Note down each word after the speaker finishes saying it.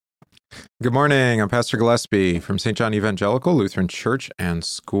Good morning. I'm Pastor Gillespie from St. John Evangelical Lutheran Church and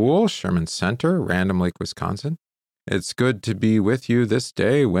School, Sherman Center, Random Lake, Wisconsin. It's good to be with you this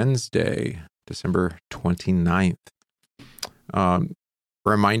day, Wednesday, December 29th.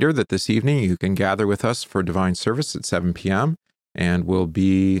 Reminder that this evening you can gather with us for divine service at 7 p.m. and we'll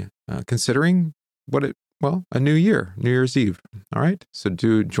be considering a new year, New Year's Eve. All right, so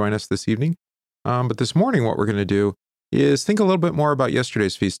do join us this evening. But this morning, what we're going to do is think a little bit more about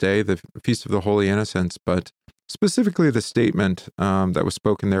yesterday's feast day, the Feast of the Holy Innocents, but specifically the statement that was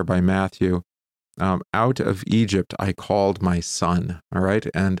spoken there by Matthew, out of Egypt I called my son, all right?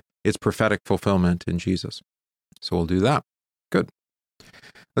 And its prophetic fulfillment in Jesus. So we'll do that. Good.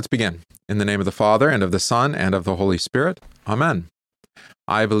 Let's begin. In the name of the Father, and of the Son, and of the Holy Spirit. Amen.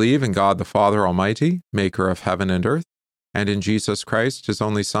 I believe in God the Father Almighty, maker of heaven and earth, and in Jesus Christ, his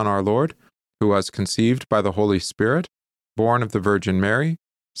only Son, our Lord, who was conceived by the Holy Spirit, born of the Virgin Mary,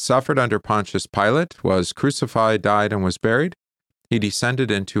 suffered under Pontius Pilate, was crucified, died, and was buried. He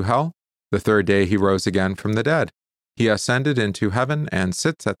descended into hell. The third day he rose again from the dead. He ascended into heaven and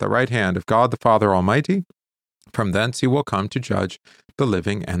sits at the right hand of God the Father Almighty. From thence he will come to judge the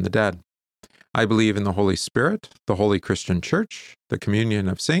living and the dead. I believe in the Holy Spirit, the holy Christian Church, the communion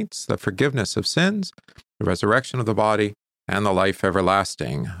of saints, the forgiveness of sins, the resurrection of the body, and the life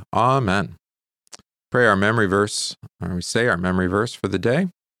everlasting. Amen. Pray our memory verse, or we say our memory verse for the day.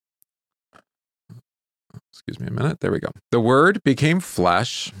 Excuse me a minute. There we go. The Word became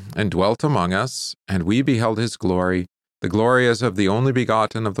flesh and dwelt among us, and we beheld his glory. The glory as of the only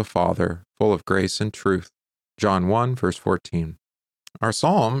begotten of the Father, full of grace and truth. John 1, verse 14. Our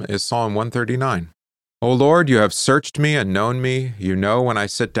psalm is Psalm 139. O Lord, you have searched me and known me. You know when I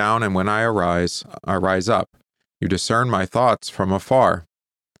sit down and when I rise up. You discern my thoughts from afar.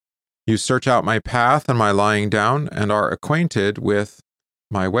 You search out my path and my lying down, and are acquainted with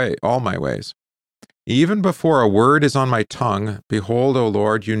my way, all my ways. Even before a word is on my tongue, behold, O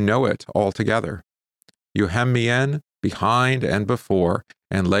Lord, you know it altogether. You hem me in, behind and before,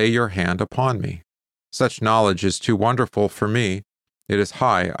 and lay your hand upon me. Such knowledge is too wonderful for me. It is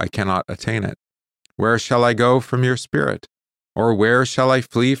high, I cannot attain it. Where shall I go from your spirit? Or where shall I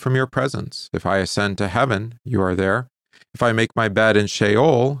flee from your presence? If I ascend to heaven, you are there. If I make my bed in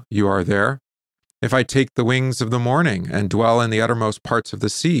Sheol, you are there. If I take the wings of the morning and dwell in the uttermost parts of the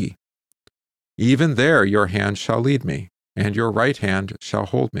sea, even there your hand shall lead me, and your right hand shall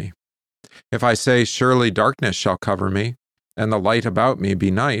hold me. If I say, surely darkness shall cover me, and the light about me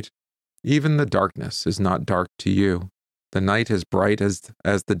be night, even the darkness is not dark to you. The night is bright as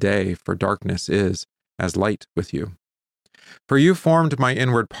the day, for darkness is as light with you. For you formed my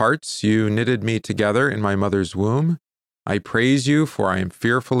inward parts, you knitted me together in my mother's womb. I praise you, for I am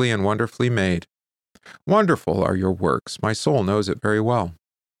fearfully and wonderfully made. Wonderful are your works, my soul knows it very well.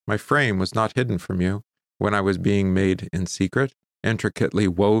 My frame was not hidden from you when I was being made in secret, intricately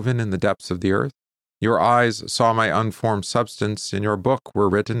woven in the depths of the earth. Your eyes saw my unformed substance, in your book were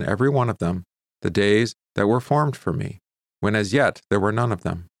written every one of them, the days that were formed for me, when as yet there were none of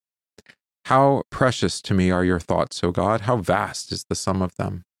them. How precious to me are your thoughts, O God, how vast is the sum of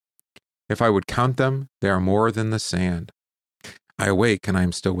them. If I would count them, they are more than the sand. I awake, and I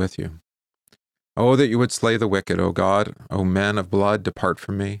am still with you. Oh, that you would slay the wicked, O God. O men of blood, depart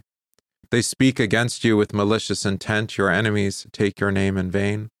from me. They speak against you with malicious intent. Your enemies take your name in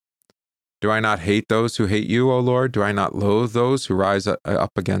vain. Do I not hate those who hate you, O Lord? Do I not loathe those who rise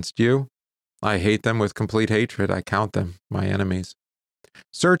up against you? I hate them with complete hatred. I count them my enemies.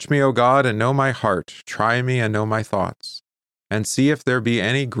 Search me, O God, and know my heart. Try me and know my thoughts. And see if there be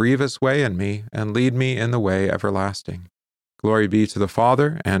any grievous way in me, and lead me in the way everlasting. Glory be to the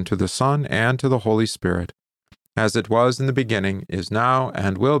Father, and to the Son, and to the Holy Spirit, as it was in the beginning, is now,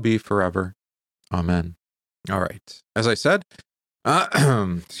 and will be forever. Amen. All right. As I said,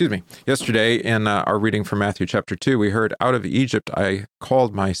 yesterday in our reading from Matthew chapter 2, we heard, out of Egypt I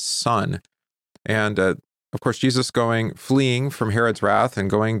called my son. And, of course, Jesus fleeing from Herod's wrath and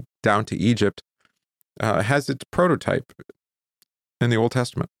going down to Egypt has its prototype in the Old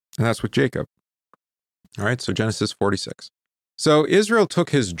Testament, and that's with Jacob. All right, so Genesis 46. So Israel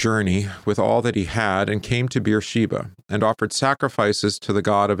took his journey with all that he had and came to Beersheba and offered sacrifices to the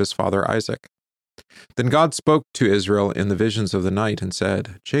God of his father Isaac. Then God spoke to Israel in the visions of the night and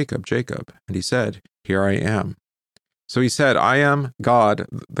said, Jacob, Jacob. And he said, Here I am. So he said, I am God,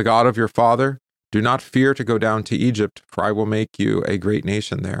 the God of your father. Do not fear to go down to Egypt, for I will make you a great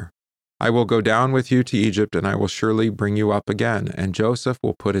nation there. I will go down with you to Egypt, and I will surely bring you up again, and Joseph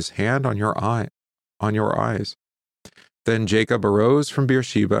will put his hand on your eyes. Then Jacob arose from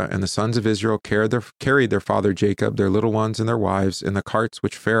Beersheba, and the sons of Israel carried their father Jacob, their little ones and their wives, in the carts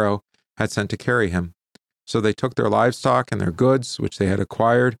which Pharaoh had sent to carry him. So they took their livestock and their goods, which they had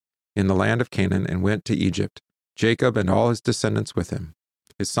acquired in the land of Canaan, and went to Egypt, Jacob and all his descendants with him,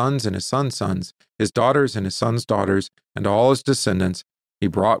 his sons and his sons' sons, his daughters and his sons' daughters, and all his descendants he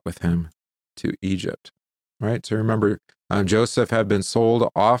brought with him to Egypt. Right? So remember, Joseph had been sold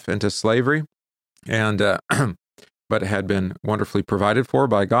off into slavery, and but had been wonderfully provided for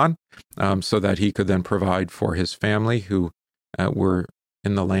by God, so that he could then provide for his family who were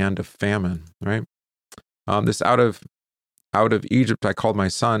in the land of famine. Right? This out of Egypt I called my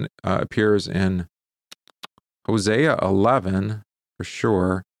son appears in Hosea 11 for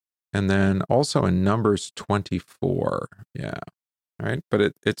sure, and then also in Numbers 24. Yeah, right.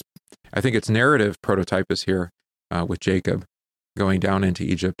 But I think its narrative prototype is here with Jacob going down into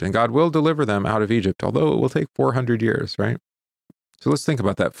Egypt, and God will deliver them out of Egypt, although it will take 400 years. Right. So let's think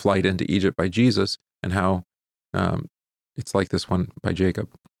about that flight into Egypt by Jesus and how it's like this one by Jacob.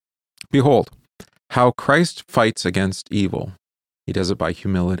 Behold, how Christ fights against evil. He does it by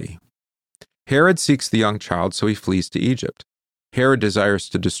humility. Herod seeks the young child, so he flees to Egypt. Herod desires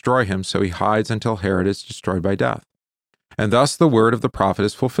to destroy him, so he hides until Herod is destroyed by death. And thus the word of the prophet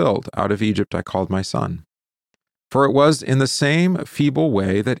is fulfilled. Out of Egypt I called my son. For it was in the same feeble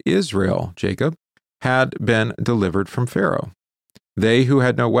way that Israel, Jacob, had been delivered from Pharaoh. They who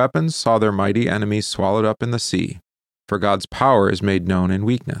had no weapons saw their mighty enemies swallowed up in the sea, for God's power is made known in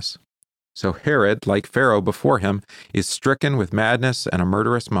weakness. So Herod, like Pharaoh before him, is stricken with madness and a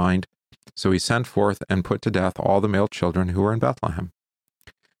murderous mind. So he sent forth and put to death all the male children who were in Bethlehem.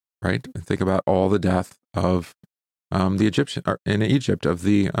 Right? Think about all the death of the Egyptian in Egypt of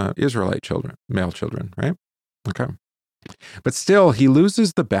the Israelite children, male children. Right? Okay. But still, he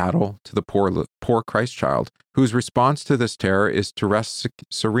loses the battle to the poor Christ child, whose response to this terror is to rest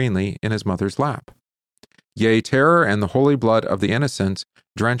serenely in his mother's lap. Yea, terror and the holy blood of the innocents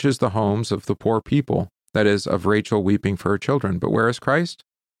drenches the homes of the poor people, that is, of Rachel weeping for her children. But where is Christ?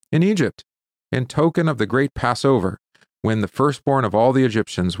 In Egypt, in token of the great Passover, when the firstborn of all the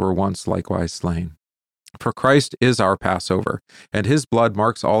Egyptians were once likewise slain. For Christ is our Passover, and his blood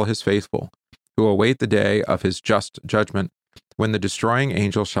marks all his faithful, who await the day of his just judgment, when the destroying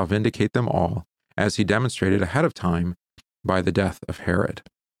angel shall vindicate them all, as he demonstrated ahead of time by the death of Herod.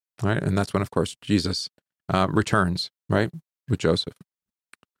 Right? And that's when, of course, Jesus returns, right, with Joseph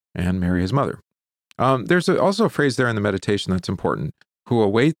and Mary, his mother. There's also a phrase there in the meditation that's important, who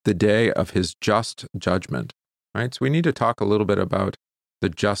await the day of his just judgment, right? So we need to talk a little bit about the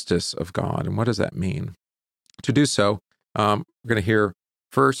justice of God, and what does that mean? To do so, we're going to hear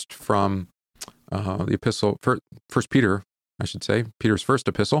first from the epistle, First Peter, I should say, Peter's first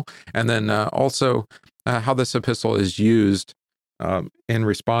epistle, and then also how this epistle is used in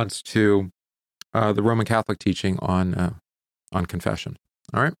response to the Roman Catholic teaching on confession.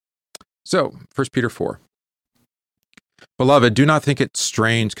 All right? So, 1 Peter 4. Beloved, do not think it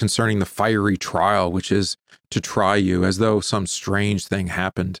strange concerning the fiery trial which is to try you, as though some strange thing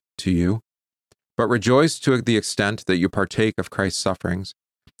happened to you. But rejoice to the extent that you partake of Christ's sufferings,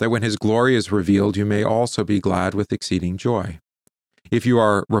 that when his glory is revealed, you may also be glad with exceeding joy. If you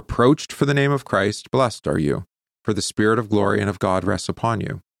are reproached for the name of Christ, blessed are you, for the Spirit of glory and of God rests upon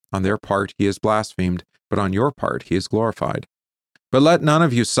you. On their part he is blasphemed, but on your part he is glorified. But let none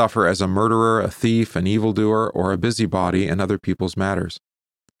of you suffer as a murderer, a thief, an evildoer, or a busybody in other people's matters.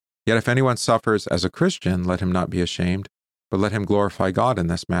 Yet if anyone suffers as a Christian, let him not be ashamed, but let him glorify God in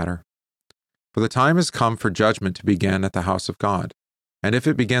this matter. For the time has come for judgment to begin at the house of God. And if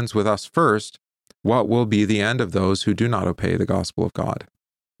it begins with us first, what will be the end of those who do not obey the gospel of God?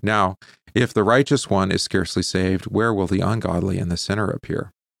 Now, if the righteous one is scarcely saved, where will the ungodly and the sinner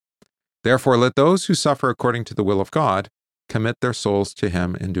appear? Therefore, let those who suffer according to the will of God commit their souls to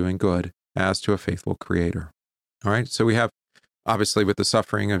him in doing good, as to a faithful Creator. All right, so we have, obviously, with the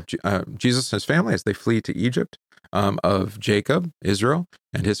suffering of Jesus and his family as they flee to Egypt, of Jacob, Israel,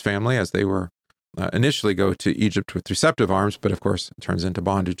 and his family as they were initially go to Egypt with receptive arms, but of course it turns into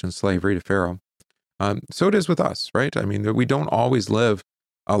bondage and slavery to Pharaoh. So it is with us, right? I mean, we don't always live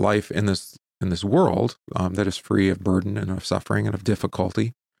a life in this world that is free of burden and of suffering and of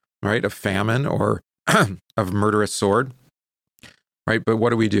difficulty, right? Of famine or of murderous sword. Right? But what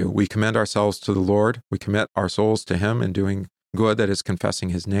do? We commend ourselves to the Lord. We commit our souls to him in doing good, that is confessing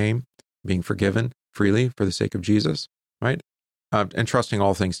his name, being forgiven freely for the sake of Jesus, right? And trusting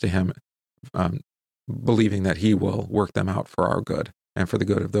all things to him, believing that he will work them out for our good and for the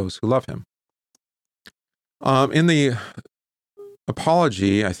good of those who love him. In the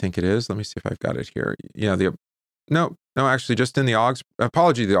apology, I think it is, let me see if I've got it here. Yeah, actually just in the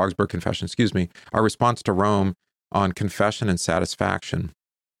apology of the Augsburg Confession, our response to Rome on confession and satisfaction.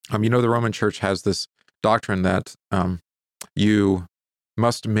 The Roman Church has this doctrine that you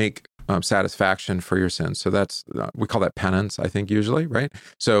must make satisfaction for your sins. So that's, we call that penance, I think, usually, right?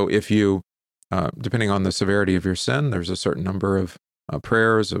 So if you, depending on the severity of your sin, there's a certain number of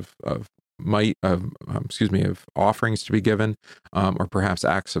prayers, of offerings to be given, or perhaps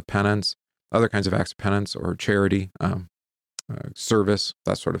acts of penance, other kinds of acts of penance or charity, service,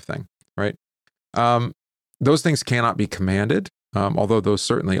 that sort of thing, right? Those things cannot be commanded, although those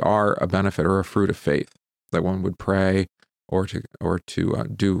certainly are a benefit or a fruit of faith, that one would pray or to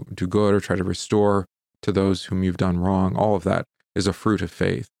do good or try to restore to those whom you've done wrong. All of that is a fruit of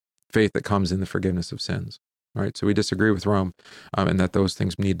faith that comes in the forgiveness of sins, right? So we disagree with Rome in that those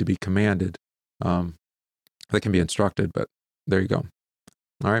things need to be commanded. They can be instructed, but there you go.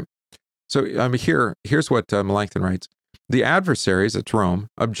 All right. So here's what Melanchthon writes. The adversaries, it's Rome,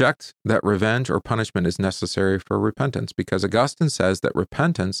 object that revenge or punishment is necessary for repentance because Augustine says that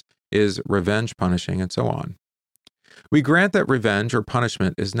repentance is revenge punishing and so on. We grant that revenge or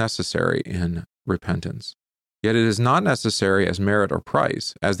punishment is necessary in repentance, yet it is not necessary as merit or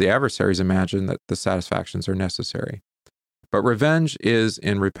price, as the adversaries imagine that the satisfactions are necessary. But revenge is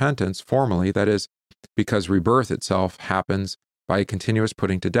in repentance formally, that is, because rebirth itself happens by a continuous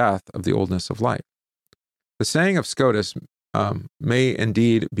putting to death of the oldness of life. The saying of Scotus may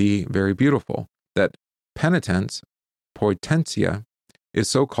indeed be very beautiful, that penitence, poenitentia, is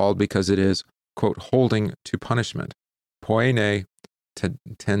so called because it is, quote, holding to punishment, poene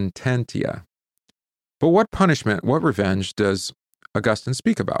tententia. But what punishment, what revenge does Augustine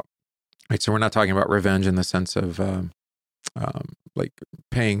speak about? Right, so we're not talking about revenge in the sense of like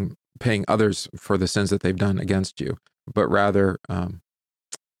paying others for the sins that they've done against you, but rather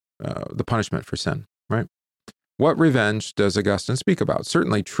the punishment for sin, right? What revenge does Augustine speak about?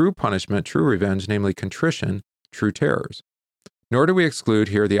 Certainly true punishment, true revenge, namely contrition, true terrors. Nor do we exclude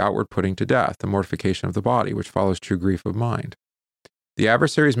here the outward putting to death, the mortification of the body, which follows true grief of mind. The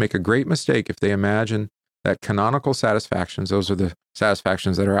adversaries make a great mistake if they imagine that canonical satisfactions, those are the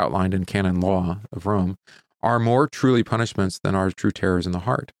satisfactions that are outlined in canon law of Rome, are more truly punishments than are true terrors in the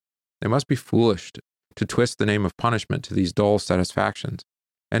heart. They must be foolish to twist the name of punishment to these dull satisfactions,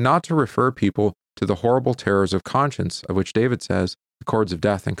 and not to refer people to the horrible terrors of conscience, of which David says, the cords of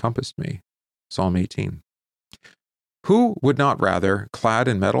death encompassed me. Psalm 18. Who would not rather, clad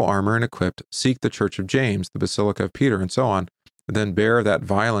in metal armor and equipped, seek the church of James, the basilica of Peter, and so on, than bear that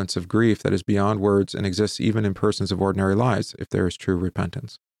violence of grief that is beyond words and exists even in persons of ordinary lives, if there is true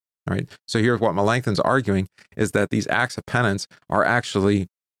repentance? All right. So here's what Melanchthon's arguing, is that these acts of penance are actually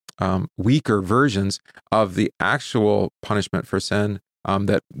weaker versions of the actual punishment for sin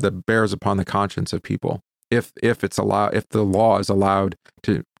that bears upon the conscience of people, if the law is allowed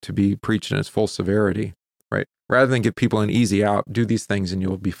to be preached in its full severity, right? Rather than give people an easy out, do these things and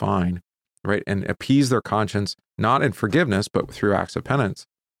you'll be fine, right? And appease their conscience, not in forgiveness, but through acts of penance.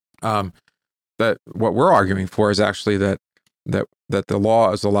 That what we're arguing for is actually that the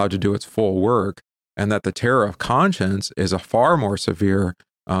law is allowed to do its full work, and that the terror of conscience is a far more severe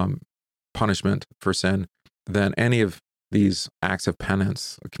punishment for sin than any of these acts of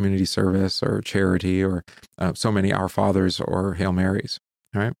penance, community service or charity, or so many Our Fathers or Hail Marys,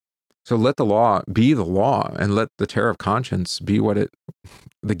 right? So let the law be the law, and let the terror of conscience be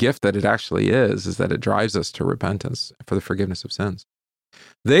the gift that it actually is that it drives us to repentance for the forgiveness of sins.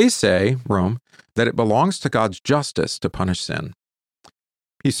 They say, Rome, that it belongs to God's justice to punish sin.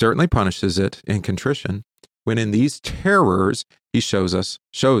 He certainly punishes it in contrition, when in these terrors he shows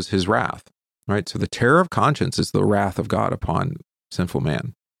his wrath, right? So the terror of conscience is the wrath of God upon sinful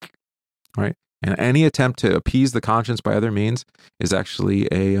man, right? And any attempt to appease the conscience by other means is actually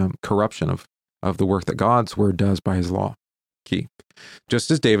a corruption of the work that God's word does by his law. Key. Just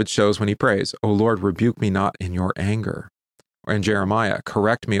as David shows when he prays, O Lord, rebuke me not in your anger. Or in Jeremiah,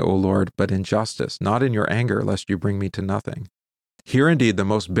 correct me, O Lord, but in justice, not in your anger, lest you bring me to nothing. Here indeed the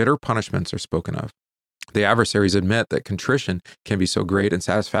most bitter punishments are spoken of. The adversaries admit that contrition can be so great and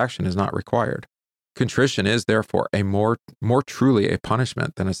satisfaction is not required. Contrition is, therefore, a more truly a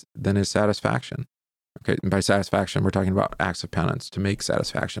punishment than is satisfaction. Okay, and by satisfaction, we're talking about acts of penance to make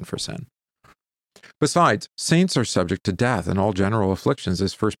satisfaction for sin. Besides, saints are subject to death and all general afflictions,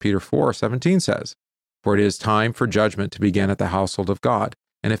 as 1 Peter 4:17 says. For it is time for judgment to begin at the household of God,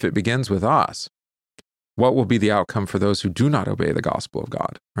 and if it begins with us, what will be the outcome for those who do not obey the gospel of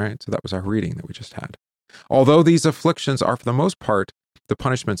God? Right? So that was our reading that we just had. Although these afflictions are for the most part the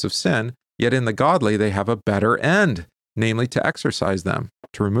punishments of sin, yet in the godly they have a better end, namely to exorcise them,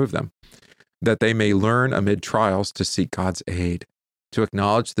 to remove them, that they may learn amid trials to seek God's aid, to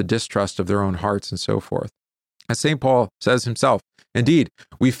acknowledge the distrust of their own hearts and so forth. As St. Paul says himself, indeed,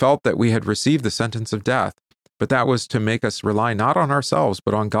 we felt that we had received the sentence of death, but that was to make us rely not on ourselves,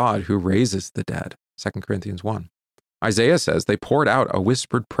 but on God who raises the dead. 2 Corinthians 1. Isaiah says they poured out a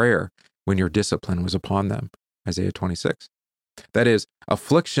whispered prayer when your discipline was upon them. Isaiah 26. That is,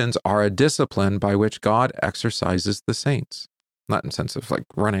 afflictions are a discipline by which God exercises the saints. Not in the sense of like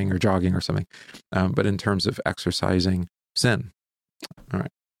running or jogging or something, but in terms of exercising sin. All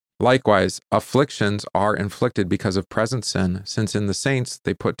right. Likewise, afflictions are inflicted because of present sin, since in the saints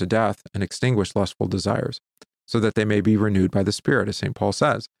they put to death and extinguish lustful desires, so that they may be renewed by the Spirit, as St. Paul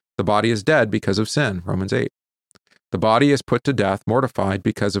says. The body is dead because of sin, Romans 8. The body is put to death, mortified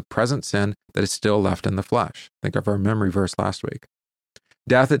because of present sin that is still left in the flesh. Think of our memory verse last week.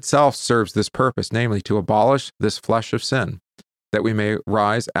 Death itself serves this purpose, namely to abolish this flesh of sin, that we may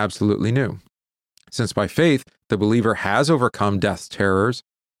rise absolutely new. Since by faith the believer has overcome death's terrors,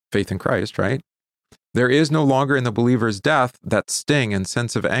 faith in Christ, right? There is no longer in the believer's death that sting and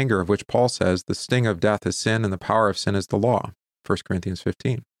sense of anger of which Paul says, the sting of death is sin and the power of sin is the law, 1 Corinthians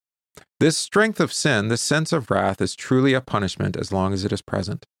 15. This strength of sin, this sense of wrath, is truly a punishment as long as it is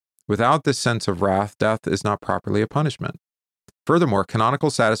present. Without this sense of wrath, death is not properly a punishment. Furthermore, canonical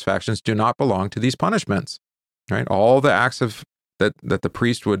satisfactions do not belong to these punishments, right? All the acts of that the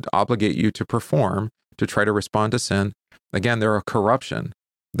priest would obligate you to perform to try to respond to sin, again, they're a corruption.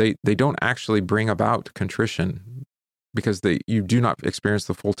 They don't actually bring about contrition because you do not experience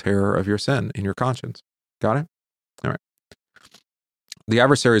the full terror of your sin in your conscience. Got it? All right. The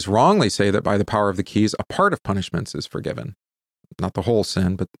adversaries wrongly say that by the power of the keys, a part of punishments is forgiven. Not the whole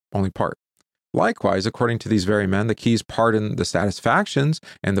sin, but only part. Likewise, according to these very men, the keys pardon the satisfactions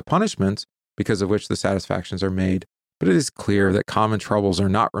and the punishments because of which the satisfactions are made. But it is clear that common troubles are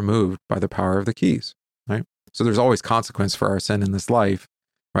not removed by the power of the keys, right? So there's always consequence for our sin in this life,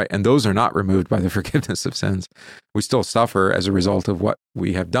 right? And those are not removed by the forgiveness of sins. We still suffer as a result of what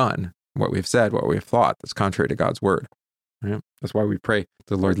we have done, what we've said, what we have thought that's contrary to God's word. Right? That's why we pray,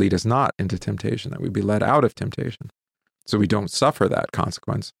 the Lord lead us not into temptation, that we be led out of temptation, so we don't suffer that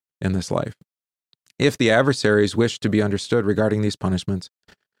consequence in this life. If the adversaries wish to be understood regarding these punishments,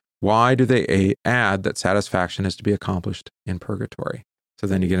 why do they add that satisfaction is to be accomplished in purgatory? So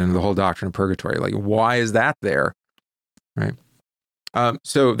then you get into the whole doctrine of purgatory. Like, why is that there? Right?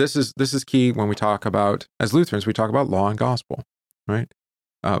 So this is key when we talk about, as Lutherans, we talk about law and gospel, right?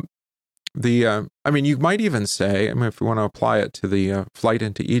 You might even say, if we want to apply it to the flight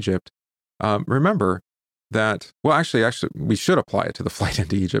into Egypt, remember that, well, actually, we should apply it to the flight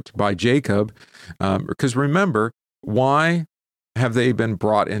into Egypt by Jacob, because remember, why have they been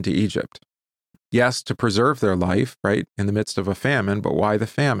brought into Egypt? Yes, to preserve their life, right, in the midst of a famine, but why the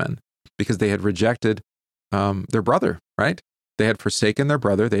famine? Because they had rejected their brother, right? They had forsaken their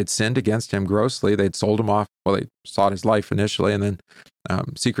brother. They had sinned against him grossly. They'd sold him off. Well, they sought his life initially, and then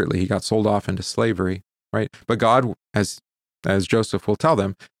secretly he got sold off into slavery, right? But God, as Joseph will tell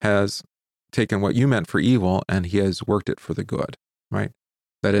them, has taken what you meant for evil, and he has worked it for the good, right?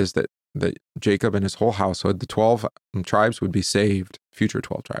 That is that Jacob and his whole household, the 12 tribes, would be saved, future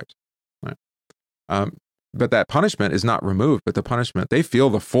 12 tribes, right? But that punishment is not removed, but the punishment, they feel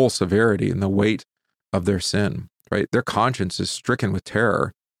the full severity and the weight of their sin, right? Their conscience is stricken with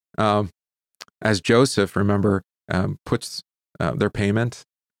terror. As Joseph, remember, puts their payment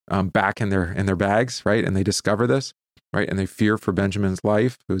back in their bags, right? And they discover this, right? And they fear for Benjamin's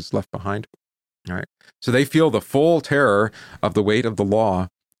life, who's left behind, right? So they feel the full terror of the weight of the law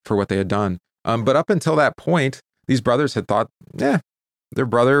for what they had done. But up until that point, these brothers had thought, their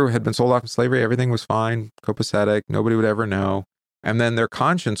brother had been sold off in slavery. Everything was fine, copacetic. Nobody would ever know. And then their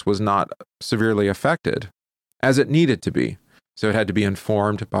conscience was not severely affected as it needed to be. So it had to be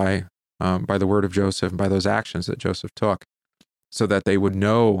informed by the word of Joseph and by those actions that Joseph took, so that they would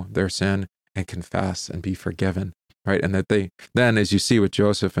know their sin and confess and be forgiven, right? And that they then, as you see with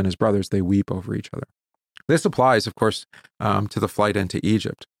Joseph and his brothers, they weep over each other. This applies, of course, to the flight into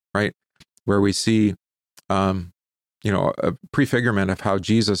Egypt, right? Where we see, a prefigurement of how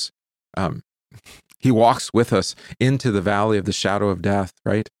Jesus, he walks with us into the valley of the shadow of death,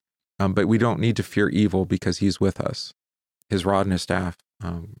 right? But we don't need to fear evil because he's with us. His rod and his staff,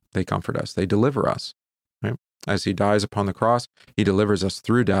 they comfort us. They deliver us, right? As he dies upon the cross, he delivers us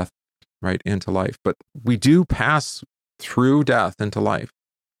through death, right, into life. But we do pass through death into life,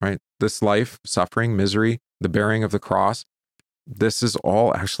 right? This life, suffering, misery, the bearing of the cross, this is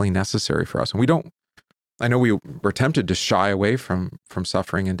all actually necessary for us. And I know we're tempted to shy away from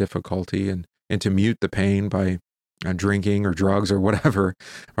suffering and difficulty and to mute the pain by drinking or drugs or whatever,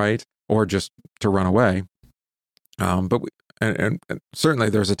 right? Or just to run away. But certainly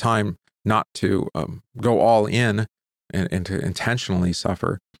there's a time not to go all in and to intentionally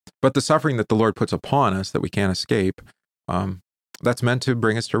suffer. But the suffering that the Lord puts upon us that we can't escape, that's meant to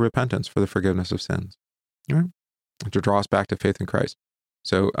bring us to repentance for the forgiveness of sins, right? And to draw us back to faith in Christ.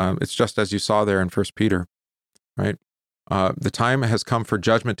 So it's just as you saw there in 1 Peter, right? The time has come for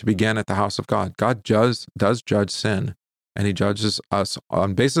judgment to begin at the house of God. God does judge sin, and he judges us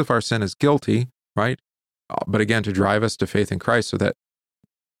on basis of our sin as guilty, right? But again, to drive us to faith in Christ so that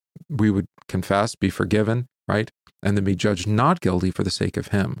we would confess, be forgiven, right? And then be judged not guilty for the sake of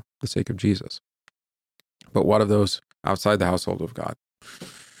him, the sake of Jesus. But what of those outside the household of God?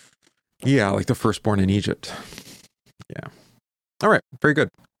 Yeah, like the firstborn in Egypt. Yeah. All right, very good.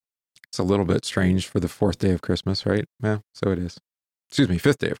 It's a little bit strange for the fourth day of Christmas, right? Yeah, so it is. Excuse me,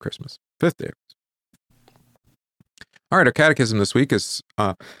 fifth day of Christmas. Fifth day of Christmas. All right, our catechism this week is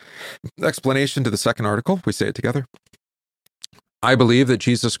explanation to the second article. We say it together. I believe that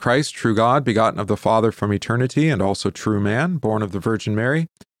Jesus Christ, true God, begotten of the Father from eternity, and also true man, born of the Virgin Mary,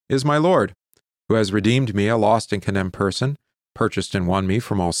 is my Lord, who has redeemed me, a lost and condemned person, purchased and won me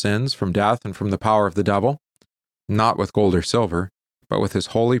from all sins, from death, and from the power of the devil, not with gold or silver, but with his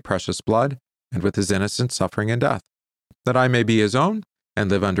holy precious blood, and with his innocent suffering and death, that I may be his own,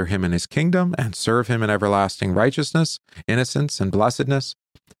 and live under him in his kingdom, and serve him in everlasting righteousness, innocence, and blessedness,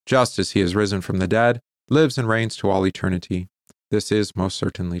 just as he is risen from the dead, lives and reigns to all eternity. This is most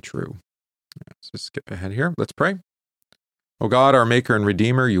certainly true. Let's just skip ahead here. Let's pray. O God, our Maker and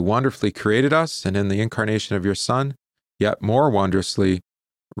Redeemer, you wonderfully created us, and in the incarnation of your Son, yet more wondrously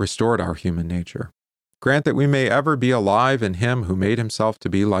restored our human nature. Grant that we may ever be alive in him who made himself to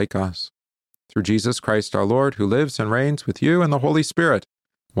be like us. Through Jesus Christ our Lord, who lives and reigns with you and the Holy Spirit,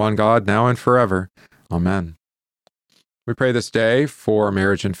 one God, now and forever. Amen. We pray this day for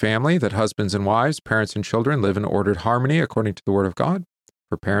marriage and family, that husbands and wives, parents and children live in ordered harmony according to the Word of God,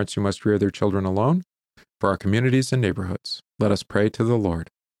 for parents who must rear their children alone, for our communities and neighborhoods. Let us pray to the Lord.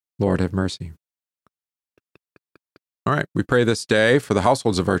 Lord, have mercy. All right, we pray this day for the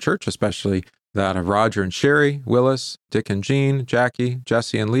households of our church, especially that of Roger and Sherry, Willis, Dick and Jean, Jackie,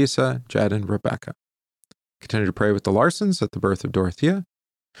 Jesse and Lisa, Jed and Rebecca. Continue to pray with the Larsons at the birth of Dorothea.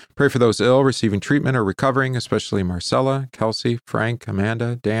 Pray for those ill, receiving treatment or recovering, especially Marcella, Kelsey, Frank,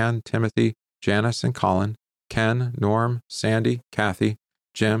 Amanda, Dan, Timothy, Janice and Colin, Ken, Norm, Sandy, Kathy,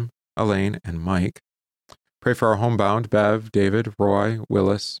 Jim, Elaine, and Mike. Pray for our homebound, Bev, David, Roy,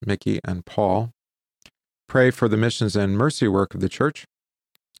 Willis, Mickey, and Paul. Pray for the missions and mercy work of the church,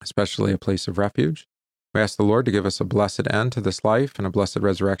 especially a place of refuge. We ask the Lord to give us a blessed end to this life and a blessed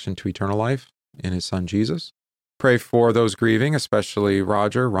resurrection to eternal life in his Son, Jesus. Pray for those grieving, especially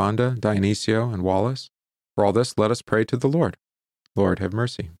Roger, Rhonda, Dionisio, and Wallace. For all this, let us pray to the Lord. Lord, have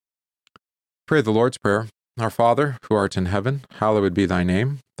mercy. Pray the Lord's Prayer. Our Father, who art in heaven, hallowed be thy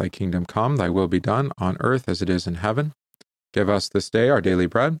name. Thy kingdom come, thy will be done, on earth as it is in heaven. Give us this day our daily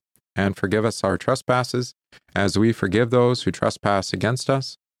bread, and forgive us our trespasses, as we forgive those who trespass against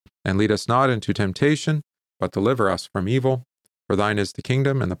us. And lead us not into temptation, but deliver us from evil. For thine is the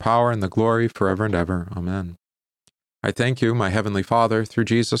kingdom, and the power, and the glory, forever and ever. Amen. I thank you, my heavenly Father, through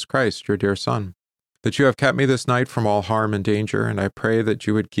Jesus Christ, your dear Son, that you have kept me this night from all harm and danger, and I pray that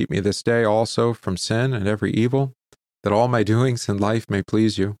you would keep me this day also from sin and every evil, that all my doings in life may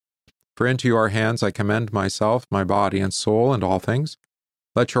please you. For into your hands I commend myself, my body and soul, and all things.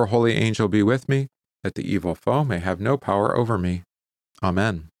 Let your holy angel be with me, that the evil foe may have no power over me.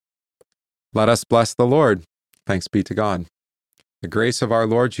 Amen. Let us bless the Lord. Thanks be to God. The grace of our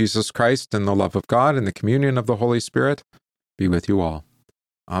Lord Jesus Christ, and the love of God, and the communion of the Holy Spirit be with you all.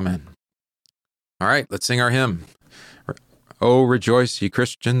 Amen. All right, let's sing our hymn. Oh, rejoice, ye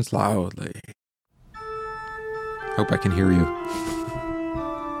Christians, loudly. Hope I can hear you.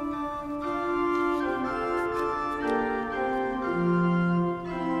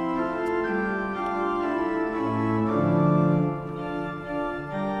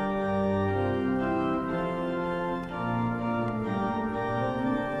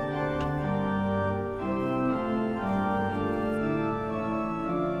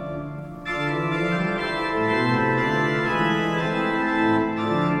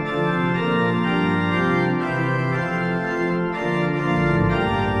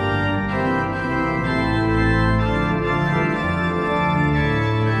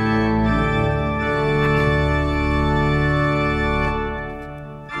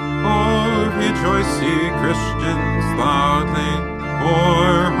 Rejoice, ye Christians, loudly,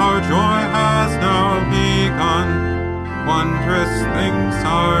 for our joy has now begun. Wondrous things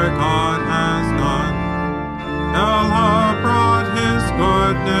our God has done. Allah brought his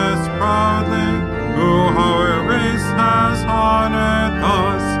goodness proudly, who our race has honored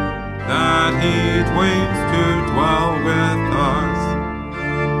thus,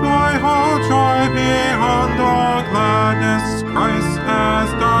 gladness Christ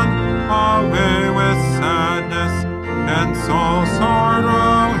has done away with sadness, hence all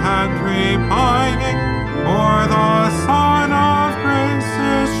sorrow and repining, for the Sun of Grace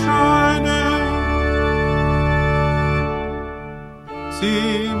is shining.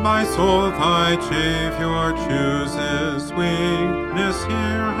 See, my soul, thy Saviour chooses weakness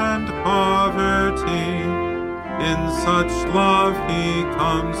here and poverty. In such love he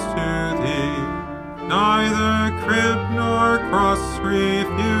comes to thee. Neither crib nor cross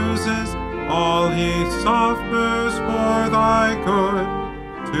refuses, all he suffers for thy good,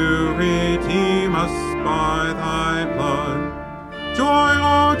 to redeem us by thy blood. Joy,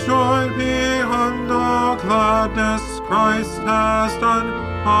 oh joy, beyond all gladness, Christ has done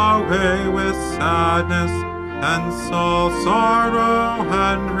away with sadness, hence all sorrow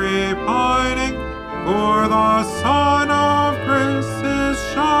and repining, for the Sun of Grace is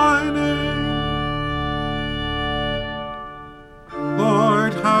shining.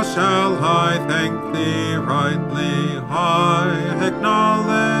 Lord, how shall I thank thee rightly? I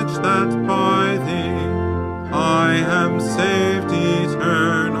acknowledge that by thee I am saved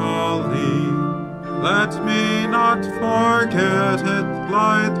eternally. Let me not forget it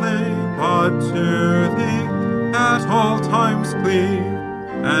lightly, but to thee at all times cleave,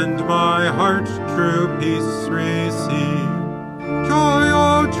 and my heart true peace receive. Joy,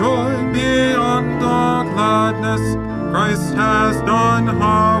 oh joy, beyond all gladness, Christ has done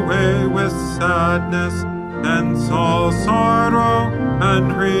away with sadness, hence all sorrow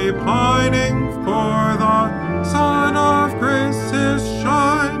and repining, for the Sun of Grace is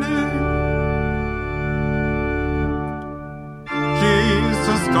shining.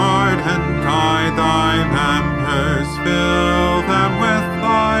 Jesus, guard and guide thy members, fill them with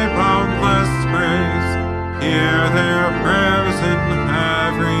thy boundless grace. Hear their prayers in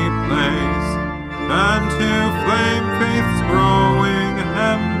every place, and to flame faith's growing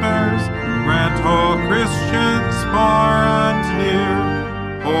embers, grant all Christians far and near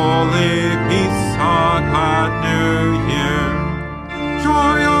holy peace, a glad new year.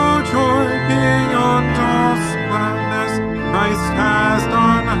 Joy, oh joy, beyond all gladness, Christ has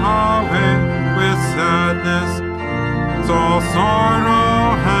done away with sadness, all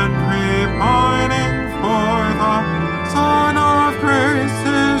sorrow and repining, for the Sun of Grace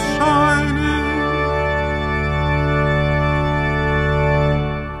is shining.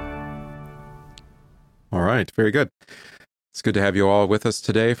 All right, very good. It's good to have you all with us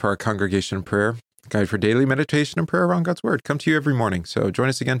today for our congregation prayer, guide for daily meditation and prayer around God's Word. Come to you every morning. So join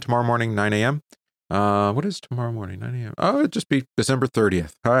us again tomorrow morning, 9 a.m. What is tomorrow morning, 9 a.m.? Oh, it'd just be December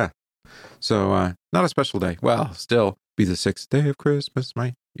 30th. So not a special day. Well, still be the 6th day of Christmas,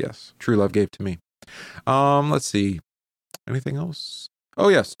 yes, true love gave to me. Let's see. Anything else? Oh,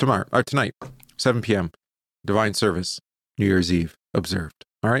 yes, tonight, 7 p.m., Divine Service, New Year's Eve, observed.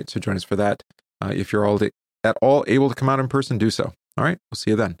 All right, so join us for that. If you're at all able to come out in person, do so. All right, we'll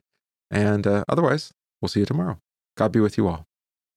see you then. And otherwise, we'll see you tomorrow. God be with you all.